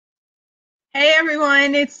Hey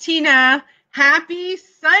everyone, it's Tina. Happy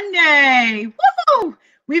Sunday! Woohoo!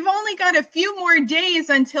 We've only got a few more days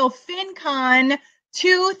until FinCon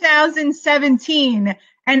 2017,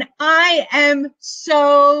 and I am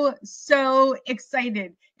so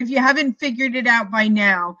excited. If you haven't figured it out by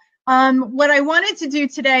now, what I wanted to do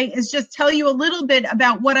today is just tell you a little bit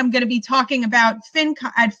about what I'm going to be talking about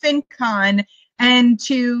at FinCon, and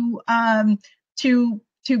to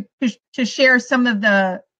share some of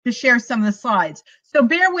the slides. So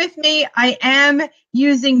bear with me. I am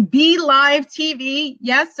using Be Live TV.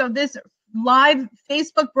 Yes, so this live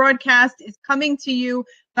Facebook broadcast is coming to you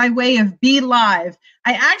by way of Be Live.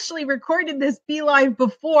 I actually recorded this Be Live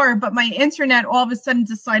before, but my internet all of a sudden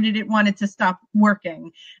decided it wanted to stop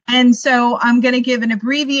working. And so I'm going to give an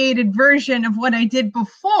abbreviated version of what I did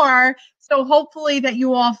before. So hopefully that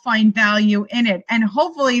you all find value in it. And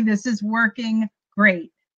hopefully this is working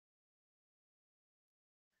great.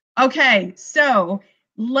 Okay, so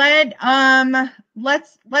let's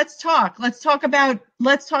talk about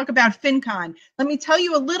FinCon. Let me tell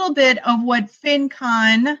you a little bit of what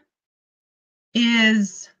FinCon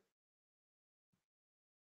is.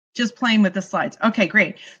 Just playing with the slides. Okay,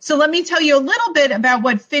 great. So let me tell you a little bit about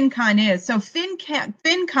what FinCon is. So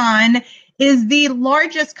FinCon is the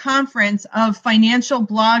largest conference of financial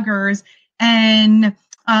bloggers and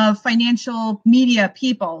financial media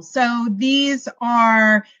people. So these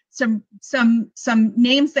are some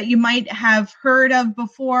names that you might have heard of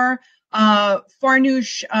before.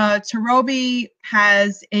 Farnoosh Torabi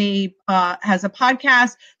has a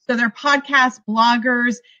podcast. So they're podcast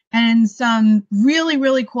bloggers and some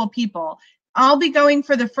really cool people. I'll be going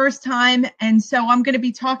for the first time, and so I'm going to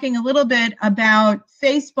be talking a little bit about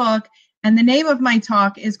Facebook, and the name of my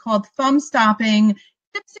talk is called Thumb Stopping: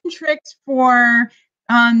 Tips and Tricks for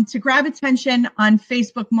to grab attention on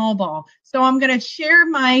Facebook mobile. So I'm going to share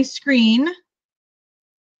my screen.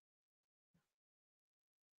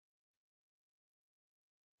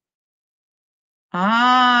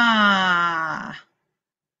 Oh,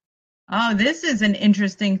 this is an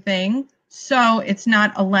interesting thing. So it's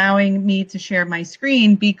not allowing me to share my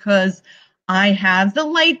screen because I have the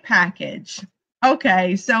light package.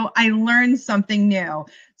 Okay, so I learned something new.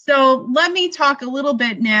 So let me talk a little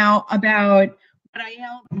bit now about what I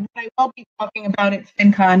will be talking about at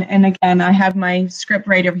FinCon. And again, I have my script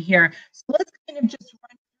right over here. So let's kind of just run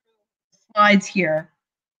through the slides here.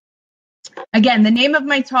 Again, the name of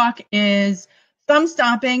my talk is Thumb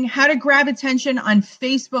Stopping: How to Grab Attention on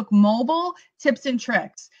Facebook Mobile, Tips and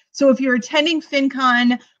Tricks. So if you're attending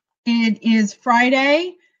FinCon, it is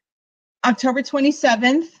Friday, October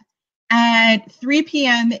 27th at 3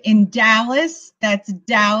 p.m. in Dallas. That's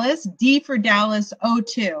Dallas, D for Dallas,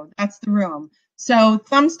 02. That's the room. So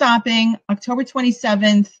Thumb Stopping, October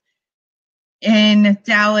 27th in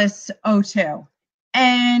Dallas, 02.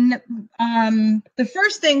 And the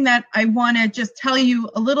first thing that I want to just tell you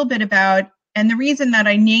a little bit about, and the reason that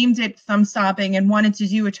I named it Thumb Stopping and wanted to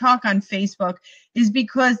do a talk on Facebook, is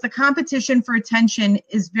because the competition for attention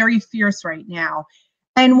is very fierce right now.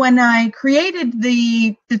 And when I created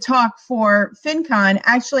the talk for FinCon,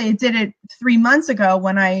 actually I did it 3 months ago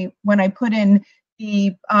when I put in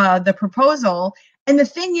the proposal. And the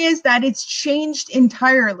thing is that it's changed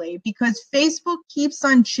entirely because Facebook keeps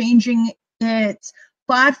on changing its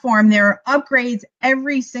platform. There are upgrades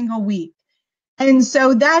every single week. And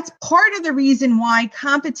so that's part of the reason why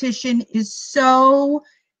competition is so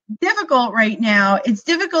difficult right now. It's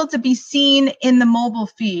difficult to be seen in the mobile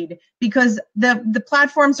feed because the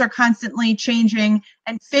platforms are constantly changing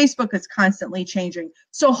and Facebook is constantly changing.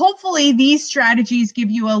 So hopefully these strategies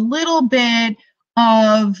give you a little bit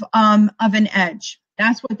of an edge.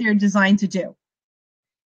 That's what they're designed to do.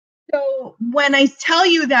 So when I tell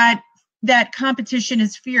you that competition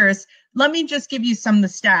is fierce, let me just give you some of the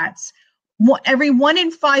stats. Every 1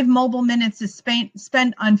 in 5 mobile minutes is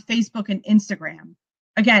spent on Facebook and Instagram.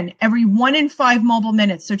 Again, every 1 in 5 mobile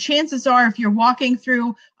minutes. So chances are, if you're walking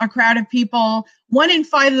through a crowd of people, 1 in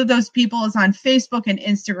 5 of those people is on Facebook and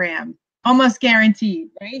Instagram. Almost guaranteed,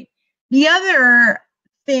 right? The other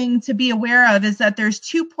thing to be aware of is that there's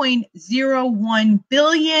 2.01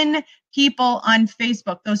 billion people on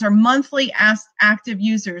Facebook. Those are monthly active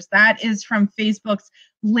users. That is from Facebook's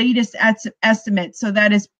latest estimate. So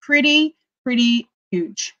that is pretty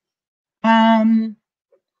huge. The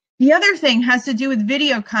other thing has to do with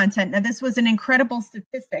video content. Now, this was an incredible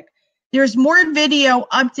statistic. There's more video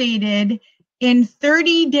updated in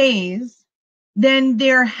 30 days than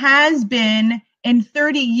there has been in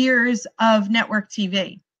 30 years of network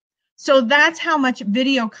TV. So that's how much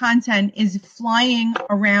video content is flying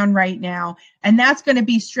around right now. And that's going to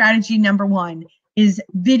be strategy number 1. is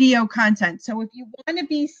video content. So if you want to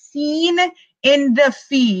be seen in the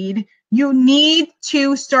feed, you need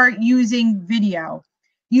to start using video.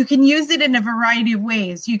 You can use it in a variety of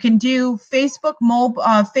ways. You can do Facebook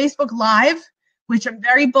Live, which I'm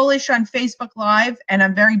very bullish on Facebook Live, and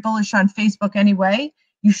I'm very bullish on Facebook anyway.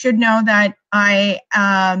 You should know that I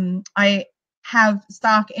have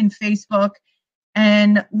stock in Facebook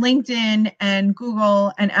and LinkedIn and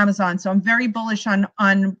Google and Amazon. So I'm very bullish on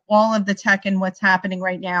all of the tech and what's happening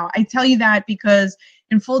right now. I tell you that because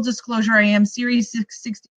in full disclosure, I am Series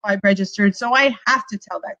 665 registered, so I have to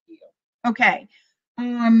tell that to you. Okay.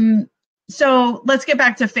 So let's get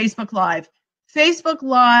back to Facebook Live. Facebook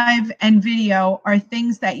Live and video are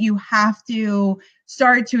things that you have to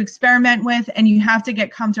start to experiment with, and you have to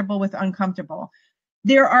get comfortable with uncomfortable.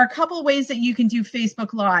 There are a couple ways that you can do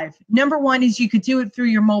Facebook Live. Number one is you could do it through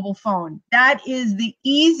your mobile phone. That is the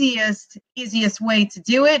easiest way to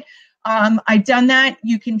do it. I've done that.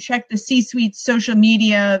 You can check the C-Suite social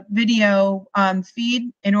media video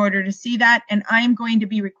feed in order to see that. And I am going to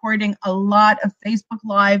be recording a lot of Facebook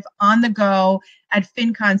Live on the go at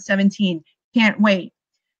FinCon17. Can't wait.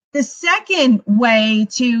 The second way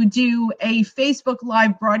to do a Facebook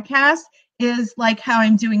Live broadcast is like how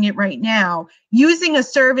I'm doing it right now, using a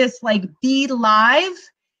service like Be Live.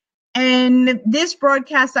 And this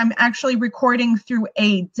broadcast, I'm actually recording through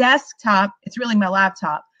a desktop. It's really my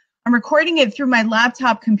laptop. I'm recording it through my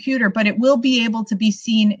laptop computer, but it will be able to be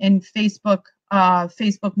seen in Facebook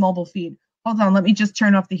mobile feed. Hold on, let me just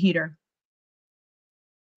turn off the heater.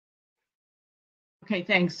 Okay,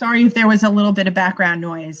 thanks. Sorry if there was a little bit of background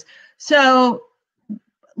noise. So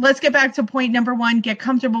let's get back to point number one, get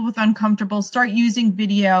comfortable with uncomfortable, start using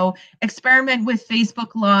video, experiment with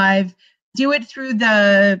Facebook Live, do it through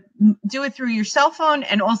your cell phone,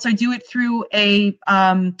 and also do it through a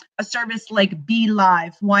service like Be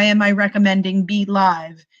Live. Why am I recommending Be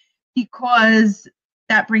Live? Because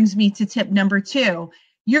that brings me to tip number two.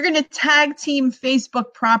 You're going to tag team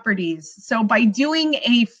Facebook properties. So by doing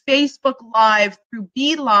a Facebook Live through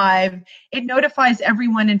Be Live, it notifies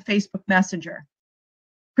everyone in Facebook Messenger.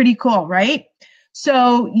 Pretty cool, right?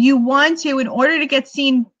 So you want to, in order to get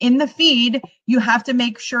seen in the feed, you have to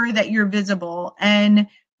make sure that you're visible. And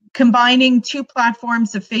combining two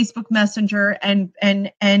platforms of Facebook Messenger and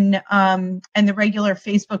the regular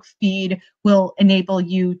Facebook feed will enable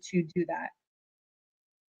you to do that.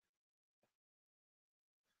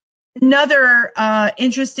 Another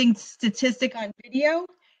interesting statistic on video,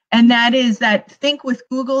 and that is that Think with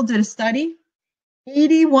Google did a study.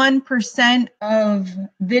 81% of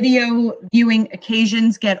video viewing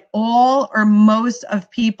occasions get all or most of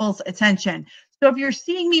people's attention. So if you're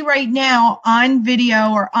seeing me right now on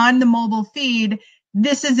video or on the mobile feed,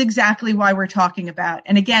 this is exactly why we're talking about.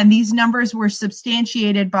 And again, these numbers were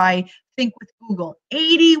substantiated by Think with Google,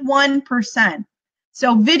 81%.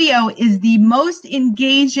 So video is the most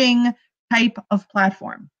engaging type of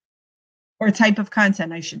platform, or type of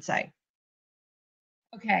content, I should say.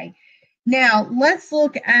 Okay. Now let's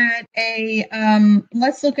look at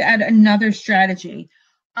another strategy.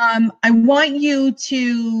 I want you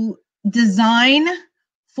to design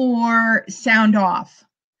for sound off.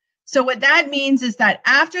 So what that means is that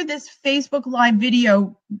after this Facebook Live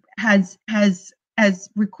video has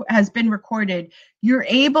been recorded, you're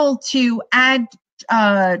able to add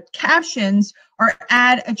captions or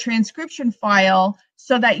add a transcription file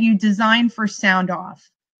so that you design for sound off.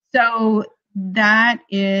 So that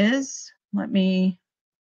is,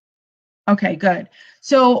 okay, good.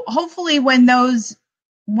 So hopefully when I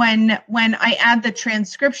add the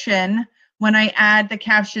transcription, when I add the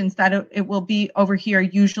captions, that it will be over here,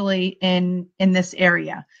 usually in this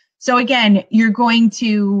area. So again, you're going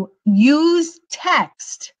to use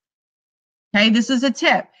text. Okay, this is a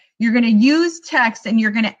tip. You're going to use text and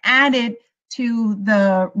you're going to add it to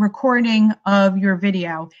the recording of your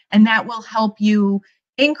video, and that will help you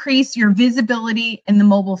increase your visibility in the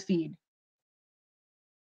mobile feed.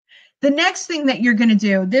 The next thing that you're going to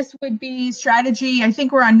do, this would be strategy, I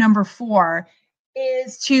think we're on number 4,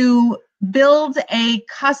 is to build a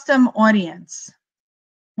custom audience.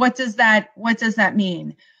 What does that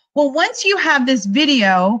mean? Well, once you have this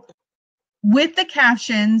video with the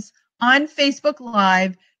captions on Facebook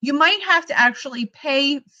Live, you might have to actually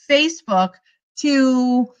pay Facebook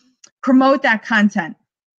to promote that content.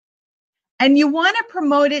 And you want to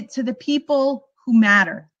promote it to the people who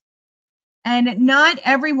matter. And not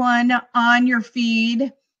everyone on your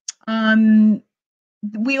feed,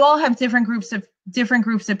 we all have different groups of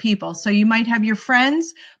people. So you might have your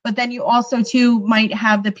friends, but then you also too might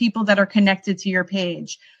have the people that are connected to your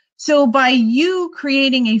page. So by you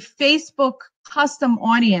creating a Facebook custom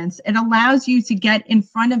audience, it allows you to get in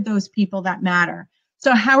front of those people that matter.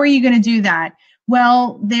 So how are you going to do that?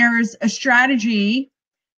 Well, there's a strategy.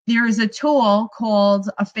 There is a tool called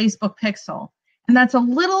a Facebook Pixel. And that's a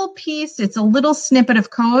little piece, it's a little snippet of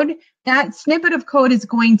code. That snippet of code is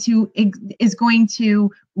going to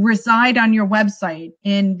reside on your website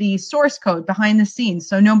in the source code behind the scenes,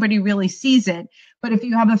 so nobody really sees it. But if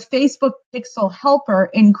you have a Facebook Pixel helper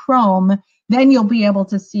in Chrome, then you'll be able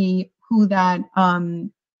to see who that,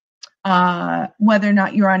 whether or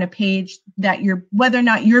not you're on a page whether or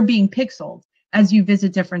not you're being pixeled as you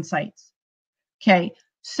visit different sites. Okay,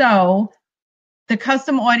 so the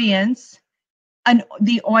custom audience, and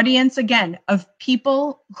the audience, again, of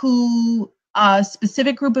people who, a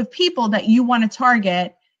specific group of people that you want to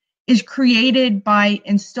target, is created by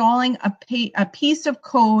installing a piece of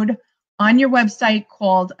code on your website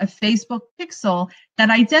called a Facebook Pixel that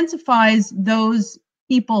identifies those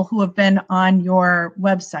people who have been on your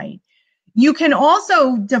website. You can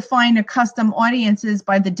also define a custom audiences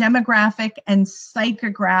by the demographic and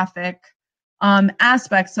psychographic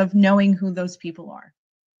aspects of knowing who those people are.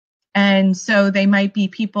 And so they might be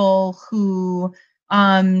people who,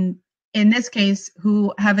 in this case,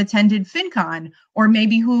 who have attended FinCon, or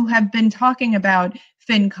maybe who have been talking about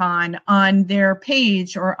FinCon on their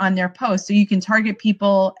page or on their post. So you can target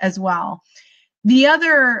people as well. The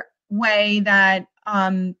other way that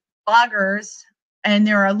bloggers, and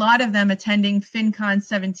there are a lot of them attending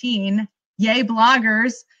FinCon17, yay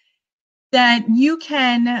bloggers, that you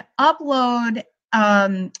can upload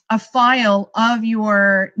a file of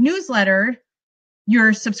your newsletter,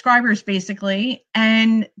 your subscribers basically,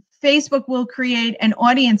 and Facebook will create an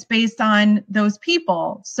audience based on those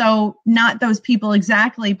people. So not those people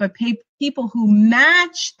exactly, but people who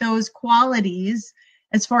match those qualities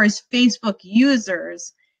as far as Facebook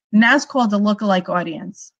users, and that's called a lookalike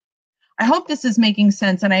audience. I hope this is making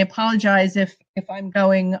sense, and I apologize if I'm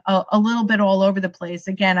going a little bit all over the place.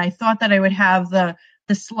 Again, I thought that I would have the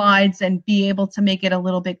slides and be able to make it a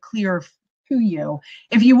little bit clearer to you.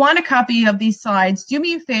 If you want a copy of these slides, do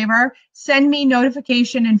me a favor, send me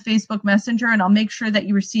notification in Facebook Messenger, and I'll make sure that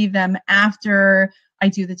you receive them after I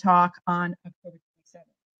do the talk on October 27th.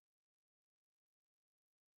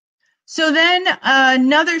 So then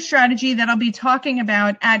another strategy that I'll be talking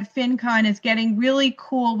about at FinCon is getting really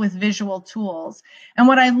cool with visual tools. And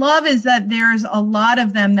what I love is that there's a lot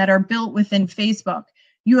of them that are built within Facebook.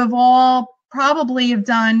 You have all probably have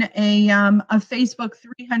done a Facebook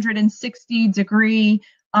 360-degree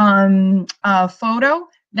photo.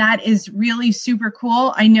 That is really super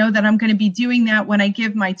cool. I know that I'm going to be doing that when I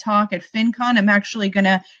give my talk at FinCon. I'm actually going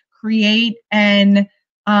to create the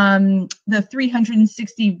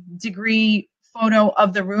 360-degree photo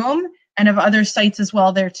of the room and of other sites as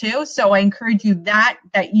well there too. So I encourage you that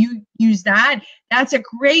you use that. That's a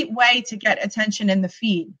great way to get attention in the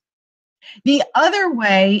feed. The other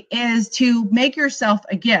way is to make yourself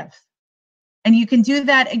a GIF. And you can do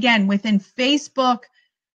that again within Facebook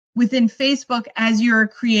as you're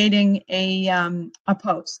creating a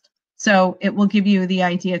post. So it will give you the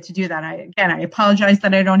idea to do that. I apologize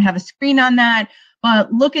that I don't have a screen on that,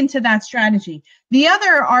 but look into that strategy. The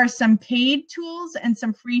other are some paid tools and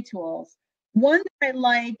some free tools. One that I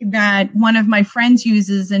like that one of my friends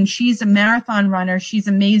uses, and she's a marathon runner. She's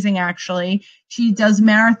amazing, actually. She does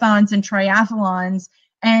marathons and triathlons,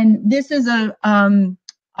 and this is a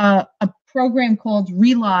program called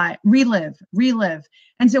Relive.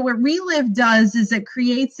 And so what Relive does is it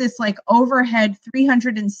creates this like overhead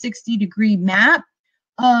 360-degree map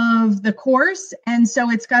of the course, and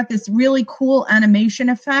so it's got this really cool animation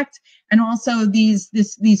effect and also these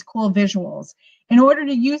cool visuals. In order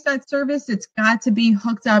to use that service, it's got to be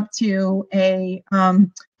hooked up to a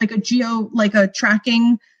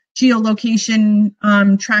tracking geolocation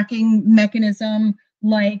tracking mechanism,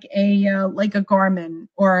 like a Garmin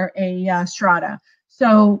or a Strata.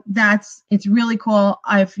 So it's really cool.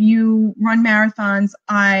 If you run marathons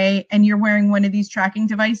and you're wearing one of these tracking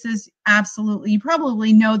devices, absolutely, you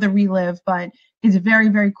probably know the Relive, but it's very,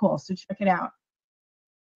 very cool. So check it out.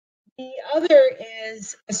 The other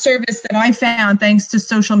is a service that I found thanks to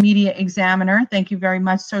Social Media Examiner. Thank you very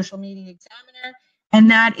much, Social Media Examiner. And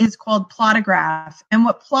that is called Plotograph. And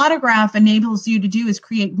what Plotograph enables you to do is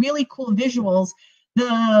create really cool visuals.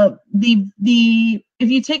 If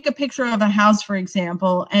you take a picture of a house, for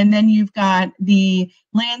example, and then you've got the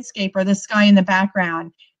landscape or the sky in the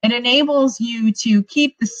background, it enables you to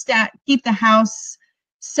keep the house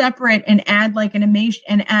separate and add like an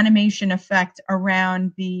animation effect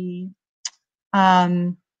around the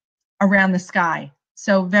sky.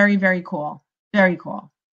 So very, very cool. Very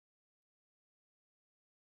cool.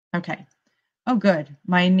 Okay. Oh, good.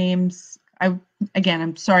 My name's, again,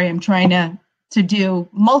 I'm sorry, I'm trying to do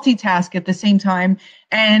multitask at the same time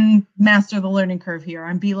and master the learning curve here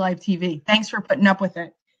on Be Live TV. Thanks for putting up with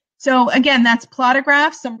it. So again, that's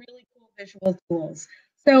Plotagraph, some really cool visual tools.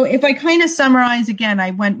 So if I kind of summarize again,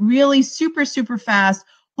 I went really super, super fast.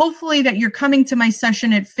 Hopefully that you're coming to my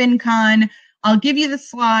session at FinCon. I'll give you the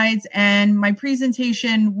slides and my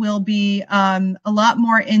presentation will be a lot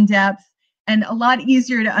more in-depth and a lot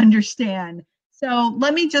easier to understand. So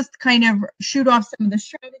let me just kind of shoot off some of the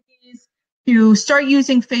strategies to start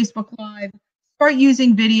using Facebook Live, start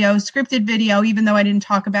using video, scripted video, even though I didn't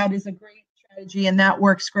talk about it, is a great strategy and that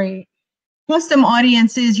works great. Custom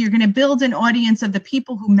audiences, you're going to build an audience of the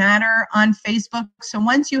people who matter on Facebook. So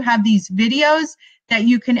once you have these videos, that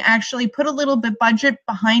you can actually put a little bit budget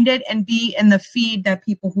behind it and be in the feed that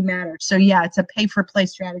people who matter. So yeah, it's a pay for play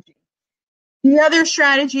strategy. The other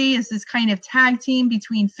strategy is this kind of tag team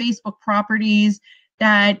between Facebook properties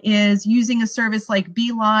that is using a service like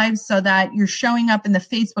Be Live so that you're showing up in the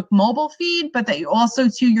Facebook mobile feed, but that you also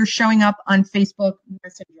too, you're showing up on Facebook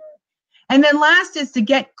Messenger. And then last is to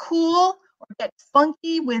get cool or get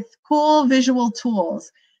funky with cool visual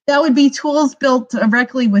tools. That would be tools built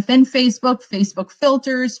directly within Facebook, Facebook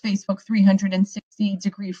filters, Facebook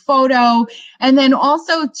 360-degree photo, and then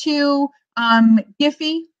also to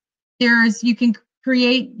Giphy. You can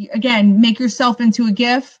create, again, make yourself into a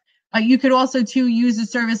GIF. You could also too use a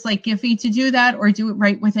service like Giphy to do that or do it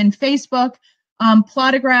right within Facebook.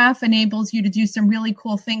 Plotagraph enables you to do some really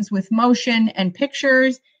cool things with motion and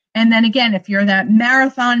pictures. And then again, if you're that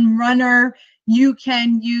marathon runner, you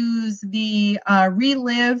can use the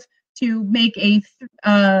Relive to make a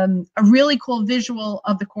really cool visual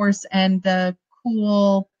of the course and the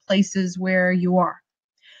cool places where you are.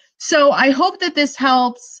 So I hope that this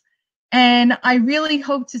helps, and I really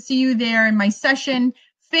hope to see you there in my session,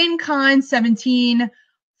 FinCon17,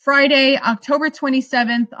 Friday, October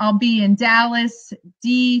 27th. I'll be in Dallas,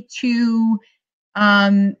 D2,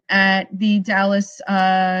 at the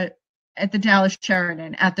Dallas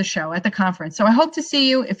Sheridan at the show, at the conference. So I hope to see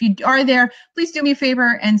you. If you are there, please do me a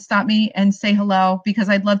favor and stop me and say hello because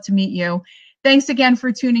I'd love to meet you. Thanks again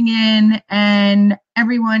for tuning in, and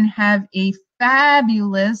everyone have a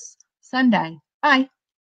fabulous Sunday. Bye.